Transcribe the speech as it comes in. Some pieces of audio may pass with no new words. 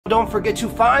Don't forget to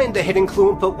find the hidden clue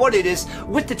and put what it is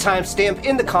with the timestamp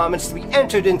in the comments to be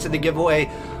entered into the giveaway.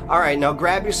 Alright, now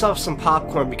grab yourself some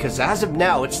popcorn because as of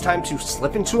now, it's time to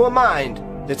slip into a mind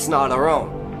that's not our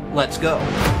own. Let's go.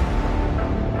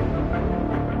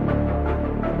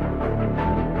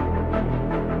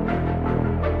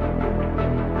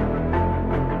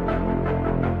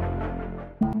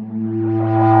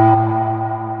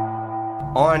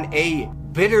 On a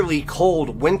bitterly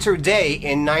cold winter day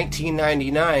in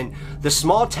 1999, the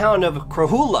small town of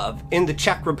Krahulov in the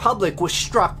Czech Republic was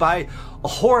struck by a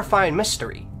horrifying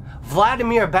mystery.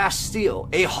 Vladimir Bastille,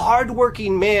 a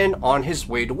hard-working man on his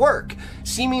way to work,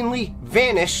 seemingly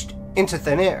vanished into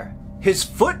thin air. His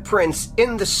footprints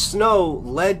in the snow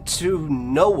led to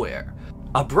nowhere,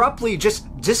 abruptly just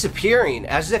disappearing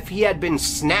as if he had been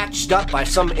snatched up by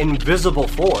some invisible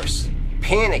force.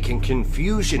 Panic and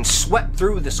confusion swept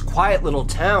through this quiet little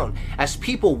town as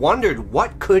people wondered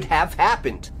what could have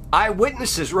happened.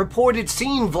 Eyewitnesses reported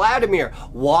seeing Vladimir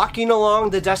walking along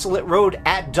the desolate road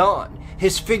at dawn,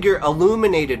 his figure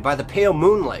illuminated by the pale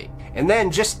moonlight. And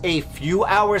then just a few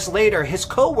hours later, his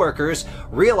co-workers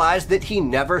realized that he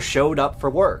never showed up for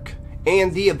work.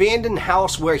 And the abandoned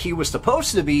house where he was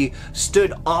supposed to be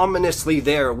stood ominously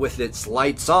there with its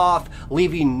lights off,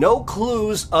 leaving no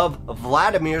clues of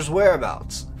Vladimir's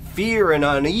whereabouts. Fear and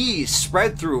unease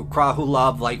spread through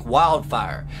Krahulov like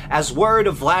wildfire as word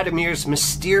of Vladimir's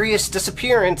mysterious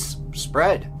disappearance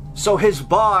spread. So his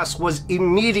boss was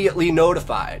immediately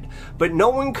notified, but no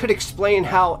one could explain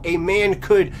how a man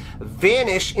could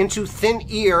vanish into thin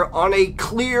air on a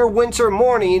clear winter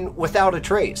morning without a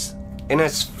trace. And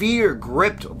as fear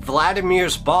gripped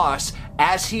Vladimir's boss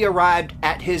as he arrived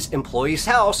at his employee's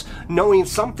house, knowing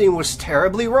something was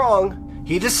terribly wrong,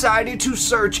 he decided to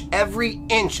search every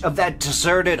inch of that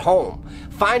deserted home,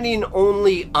 finding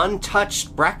only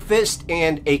untouched breakfast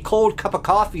and a cold cup of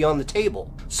coffee on the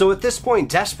table. So at this point,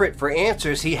 desperate for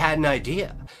answers, he had an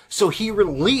idea. So he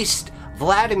released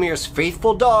Vladimir's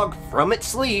faithful dog from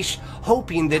its leash,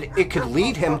 hoping that it could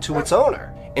lead him to its owner.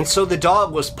 And so the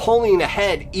dog was pulling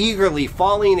ahead, eagerly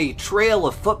following a trail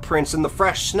of footprints in the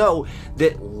fresh snow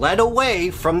that led away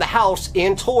from the house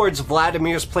and towards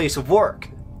Vladimir's place of work.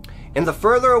 And the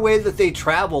further away that they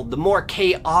traveled, the more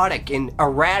chaotic and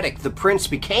erratic the prints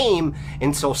became,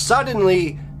 until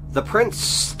suddenly the prints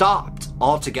stopped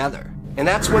altogether. And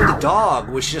that's when the dog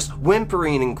was just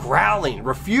whimpering and growling,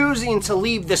 refusing to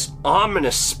leave this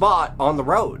ominous spot on the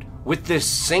road. With this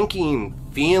sinking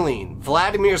feeling,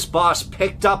 Vladimir's boss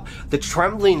picked up the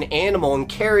trembling animal and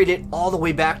carried it all the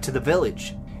way back to the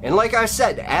village. And like I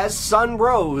said, as sun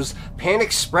rose,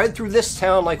 panic spread through this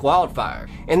town like wildfire,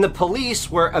 and the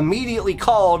police were immediately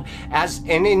called as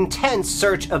an intense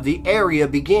search of the area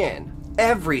began.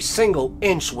 Every single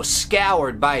inch was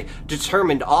scoured by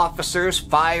determined officers,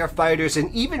 firefighters,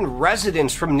 and even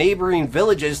residents from neighboring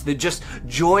villages that just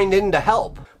joined in to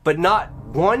help. But not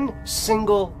one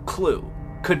single clue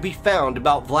could be found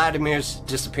about Vladimir's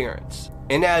disappearance.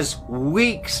 And as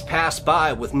weeks passed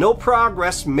by with no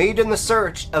progress made in the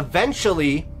search,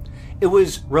 eventually it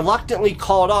was reluctantly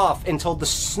called off until the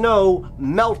snow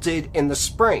melted in the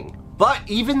spring. But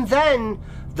even then,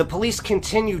 the police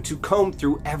continued to comb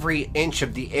through every inch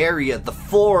of the area, the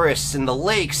forests and the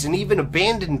lakes and even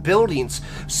abandoned buildings,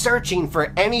 searching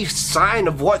for any sign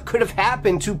of what could have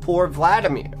happened to poor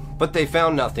Vladimir. But they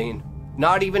found nothing.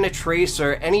 Not even a trace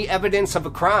or any evidence of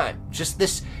a crime. Just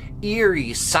this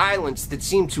eerie silence that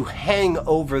seemed to hang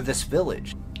over this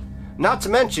village. Not to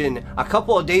mention, a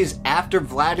couple of days after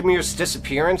Vladimir's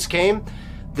disappearance came,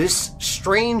 this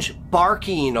strange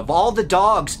barking of all the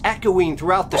dogs echoing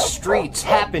throughout the streets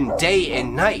happened day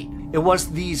and night. It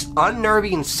was these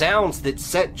unnerving sounds that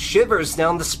sent shivers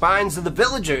down the spines of the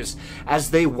villagers as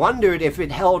they wondered if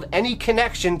it held any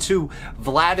connection to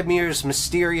Vladimir's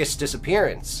mysterious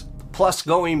disappearance. Plus,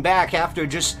 going back after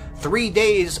just 3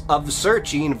 days of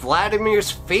searching,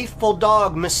 Vladimir's faithful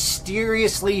dog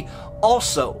mysteriously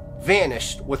also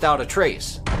vanished without a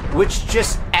trace, which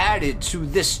just added to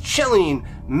this chilling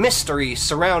mystery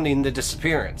surrounding the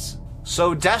disappearance.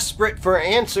 So desperate for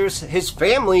answers, his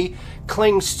family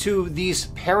clings to these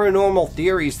paranormal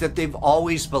theories that they've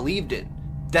always believed in.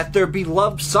 That their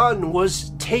beloved son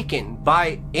was taken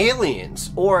by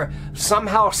aliens or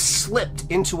somehow slipped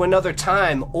into another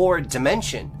time or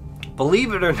dimension.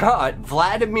 Believe it or not,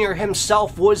 Vladimir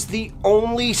himself was the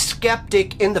only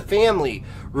skeptic in the family,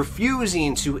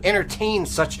 refusing to entertain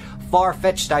such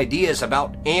far-fetched ideas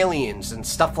about aliens and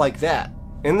stuff like that.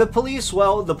 And the police,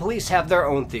 well, the police have their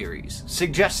own theories,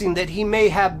 suggesting that he may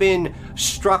have been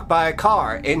struck by a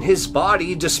car and his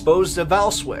body disposed of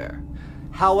elsewhere.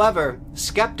 However,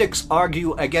 skeptics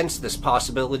argue against this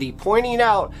possibility, pointing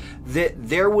out that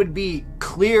there would be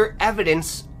clear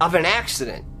evidence of an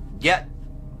accident, yet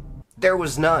there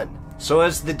was none. So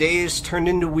as the days turned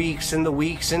into weeks and the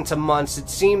weeks into months, it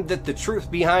seemed that the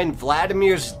truth behind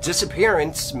Vladimir's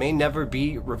disappearance may never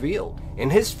be revealed.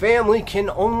 And his family can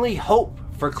only hope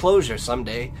for closure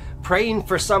someday, praying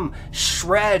for some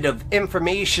shred of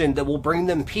information that will bring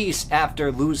them peace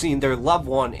after losing their loved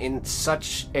one in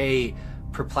such a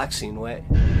perplexing way.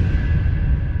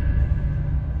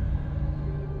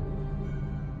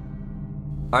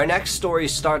 Our next story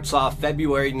starts off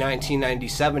February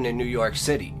 1997 in New York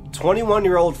City.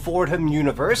 21-year-old Fordham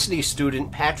University student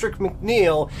Patrick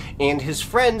McNeil and his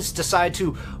friends decide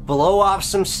to blow off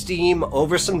some steam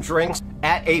over some drinks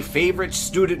at a favorite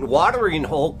student watering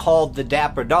hole called the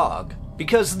Dapper Dog,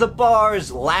 because the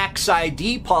bar's lax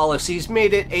ID policies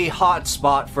made it a hot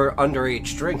spot for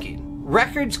underage drinking.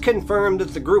 Records confirm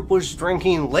that the group was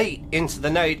drinking late into the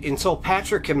night until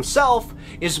Patrick himself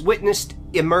is witnessed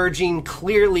emerging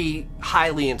clearly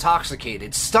highly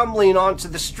intoxicated, stumbling onto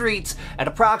the streets at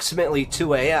approximately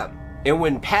 2 a.m. And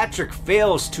when Patrick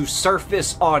fails to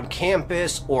surface on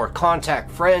campus or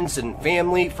contact friends and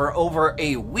family for over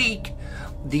a week,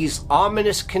 these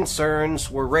ominous concerns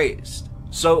were raised.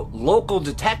 So local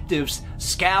detectives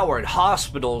scoured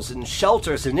hospitals and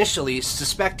shelters initially,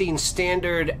 suspecting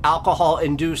standard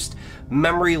alcohol-induced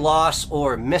memory loss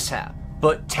or mishap.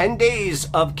 But 10 days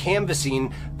of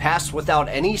canvassing passed without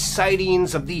any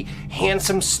sightings of the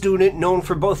handsome student known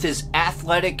for both his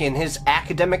athletic and his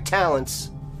academic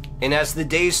talents. And as the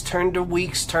days turned to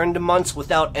weeks, turned to months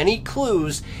without any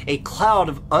clues, a cloud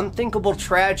of unthinkable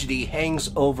tragedy hangs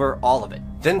over all of it.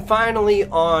 Then finally,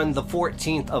 on the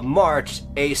 14th of March,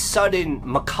 a sudden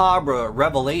macabre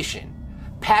revelation.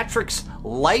 Patrick's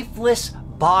lifeless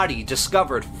body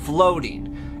discovered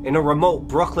floating in a remote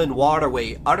Brooklyn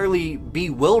waterway utterly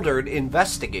bewildered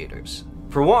investigators.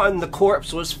 For one, the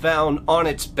corpse was found on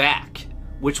its back,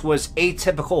 which was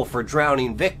atypical for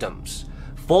drowning victims.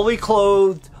 Fully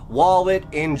clothed, wallet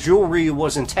and jewelry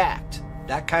was intact.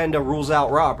 That kind of rules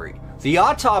out robbery. The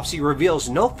autopsy reveals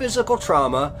no physical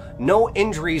trauma, no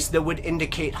injuries that would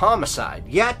indicate homicide.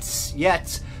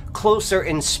 Yet, closer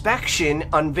inspection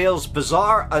unveils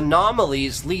bizarre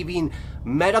anomalies, leaving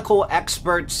medical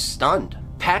experts stunned.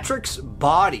 Patrick's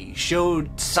body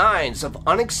showed signs of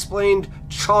unexplained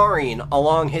charring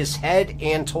along his head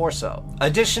and torso.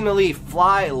 Additionally,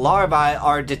 fly larvae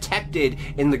are detected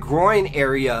in the groin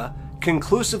area,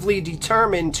 conclusively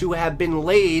determined to have been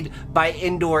laid by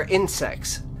indoor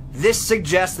insects. This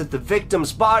suggests that the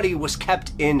victim's body was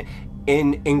kept in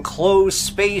an enclosed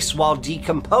space while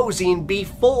decomposing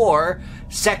before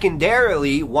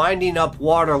secondarily winding up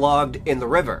waterlogged in the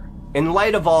river. In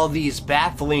light of all these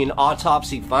baffling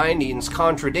autopsy findings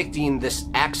contradicting this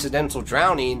accidental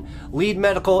drowning, lead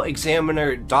medical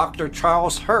examiner Dr.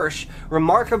 Charles Hirsch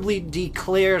remarkably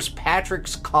declares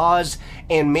Patrick's cause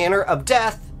and manner of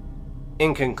death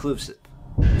inconclusive.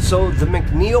 So the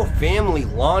McNeil family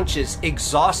launches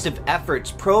exhaustive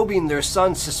efforts probing their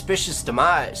son's suspicious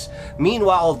demise.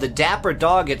 Meanwhile, the Dapper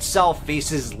Dog itself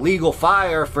faces legal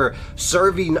fire for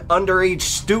serving underage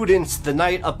students the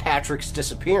night of Patrick's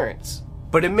disappearance.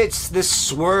 But amidst this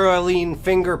swirling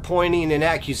finger pointing and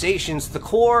accusations, the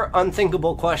core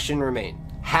unthinkable question remained.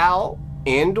 How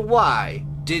and why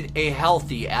did a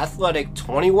healthy, athletic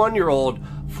 21-year-old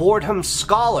Fordham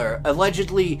scholar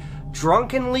allegedly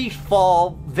drunkenly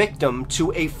fall victim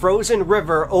to a frozen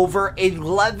river over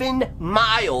 11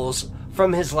 miles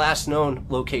from his last known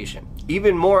location?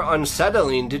 Even more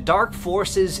unsettling, did dark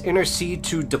forces intercede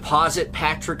to deposit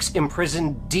Patrick's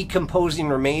imprisoned, decomposing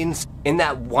remains in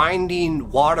that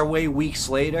winding waterway weeks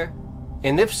later?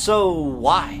 And if so,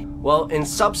 why? Well, in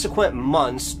subsequent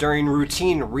months, during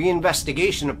routine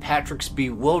reinvestigation of Patrick's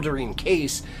bewildering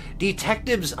case,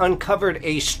 detectives uncovered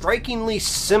a strikingly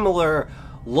similar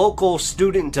local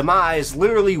student demise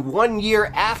literally 1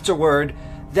 year afterward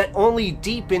that only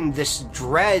deepened this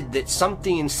dread that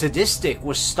something sadistic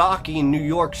was stalking New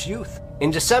York's youth.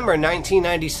 In December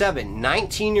 1997,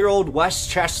 19-year-old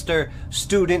Westchester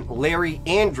student Larry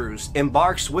Andrews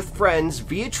embarks with friends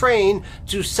via train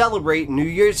to celebrate New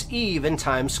Year's Eve in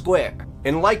Times Square.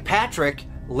 And like Patrick,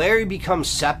 Larry becomes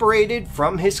separated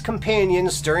from his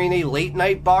companions during a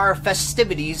late-night bar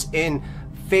festivities and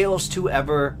fails to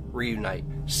ever reunite.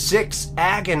 6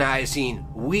 agonizing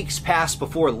weeks pass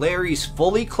before Larry's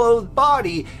fully clothed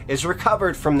body is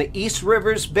recovered from the East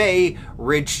Rivers Bay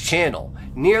Ridge Channel,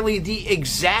 nearly the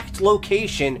exact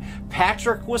location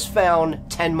Patrick was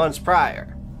found 10 months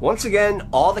prior. Once again,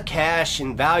 all the cash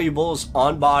and valuables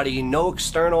on body, no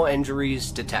external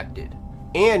injuries detected.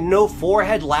 and no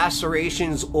forehead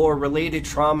lacerations or related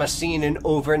trauma seen in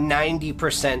over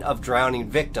 90% of drowning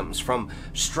victims from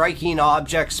striking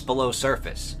objects below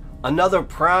surface. Another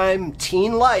prime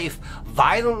teen life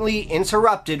violently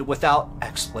interrupted without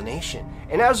explanation.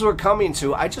 And as we're coming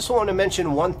to, I just want to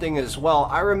mention one thing as well.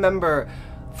 I remember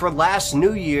for last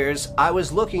New Year's, I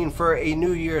was looking for a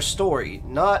New Year's story,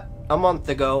 not a month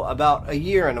ago, about a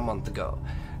year and a month ago.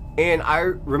 And I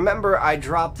remember I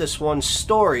dropped this one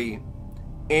story,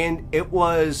 and it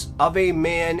was of a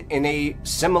man in a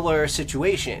similar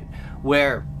situation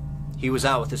where he was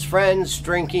out with his friends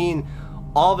drinking.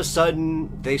 All of a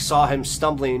sudden they saw him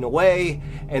stumbling away,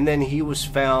 and then he was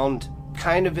found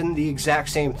kind of in the exact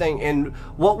same thing. And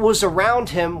what was around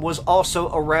him was also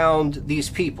around these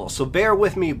people. So bear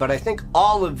with me, but I think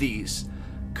all of these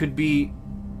could be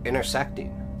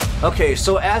intersecting. Okay,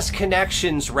 so as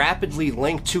connections rapidly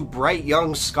linked to bright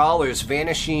young scholars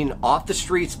vanishing off the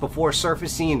streets before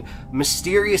surfacing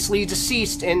mysteriously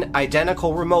deceased in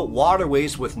identical remote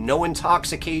waterways with no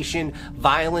intoxication,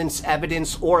 violence,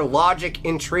 evidence, or logic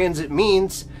in transit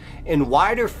means, and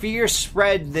wider fear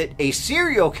spread that a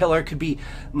serial killer could be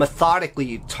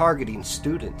methodically targeting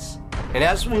students. And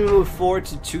as we move forward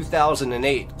to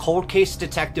 2008, cold case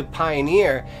detective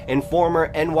pioneer and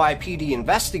former NYPD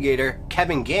investigator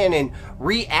Kevin Gannon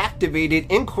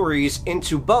reactivated inquiries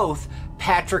into both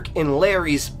Patrick and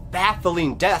Larry's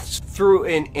baffling deaths through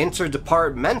an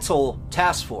interdepartmental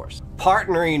task force.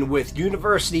 Partnering with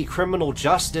university criminal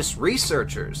justice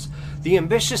researchers, the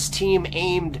ambitious team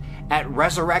aimed at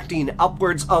resurrecting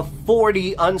upwards of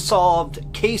 40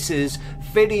 unsolved cases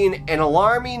fitting an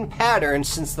alarming pattern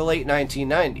since the late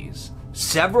 1990s.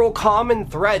 Several common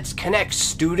threads connect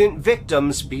student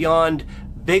victims beyond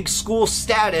big school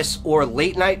status or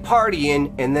late night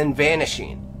partying and then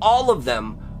vanishing. All of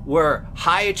them were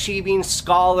high-achieving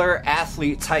scholar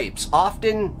athlete types,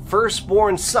 often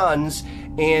firstborn sons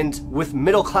and with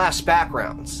middle-class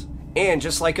backgrounds. And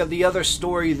just like the other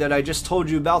story that I just told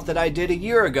you about that I did a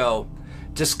year ago,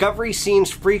 discovery scenes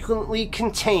frequently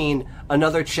contain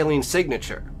another chilling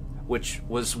signature, which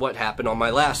was what happened on my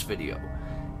last video.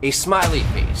 A smiley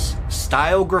face,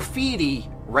 style graffiti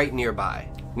right nearby.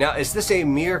 Now, is this a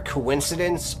mere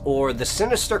coincidence or the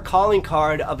sinister calling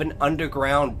card of an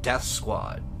underground death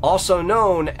squad, also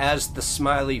known as the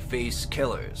Smiley Face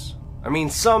Killers? I mean,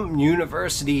 some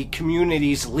university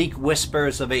communities leak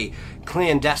whispers of a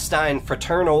clandestine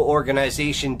fraternal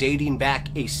organization dating back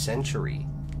a century.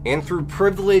 And through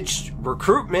privileged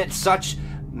recruitment, such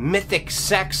mythic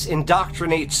sects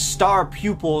indoctrinate star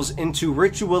pupils into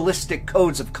ritualistic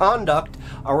codes of conduct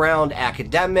around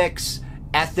academics,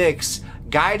 ethics,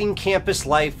 guiding campus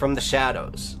life from the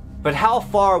shadows. But how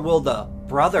far will the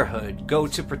Brotherhood go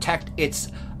to protect its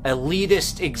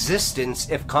elitist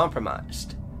existence if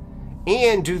compromised?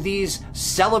 And do these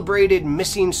celebrated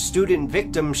missing student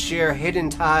victims share hidden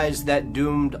ties that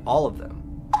doomed all of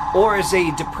them? Or is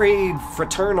a depraved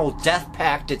fraternal death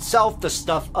pact itself the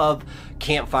stuff of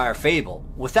campfire fable?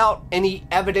 Without any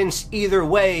evidence either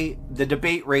way, the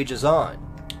debate rages on.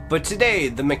 But today,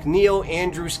 the McNeil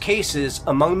Andrews cases,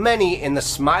 among many in the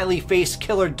Smiley Face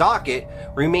Killer docket,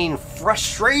 remain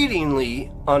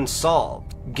frustratingly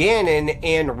unsolved. Gannon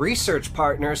and research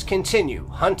partners continue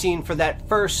hunting for that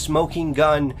first smoking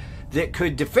gun that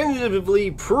could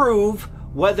definitively prove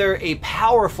whether a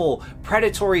powerful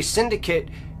predatory syndicate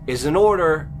is in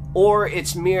order or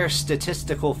its mere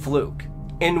statistical fluke,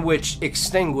 in which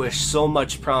extinguished so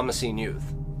much promising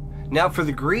youth. Now, for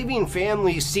the grieving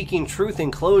families seeking truth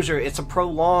and closure, it's a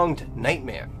prolonged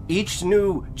nightmare. Each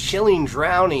new chilling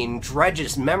drowning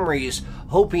dredges memories,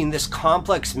 hoping this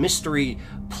complex mystery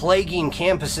plaguing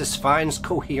campuses finds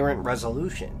coherent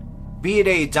resolution. Be it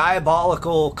a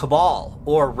diabolical cabal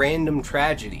or random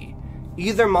tragedy,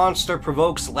 either monster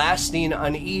provokes lasting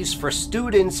unease for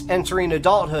students entering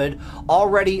adulthood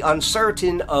already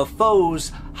uncertain of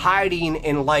foes hiding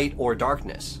in light or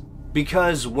darkness.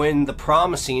 Because when the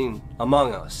promising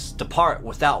among us depart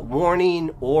without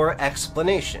warning or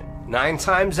explanation, 9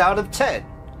 times out of 10,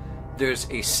 there's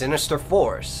a sinister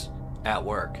force at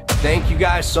work. Thank you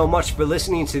guys so much for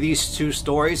listening to these 2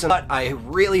 stories, and I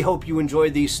really hope you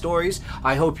enjoyed these stories.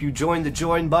 I hope you join the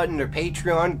join button or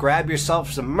Patreon, grab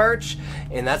yourself some merch,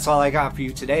 and that's all I got for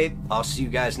you today. I'll see you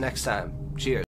guys next time. Cheers.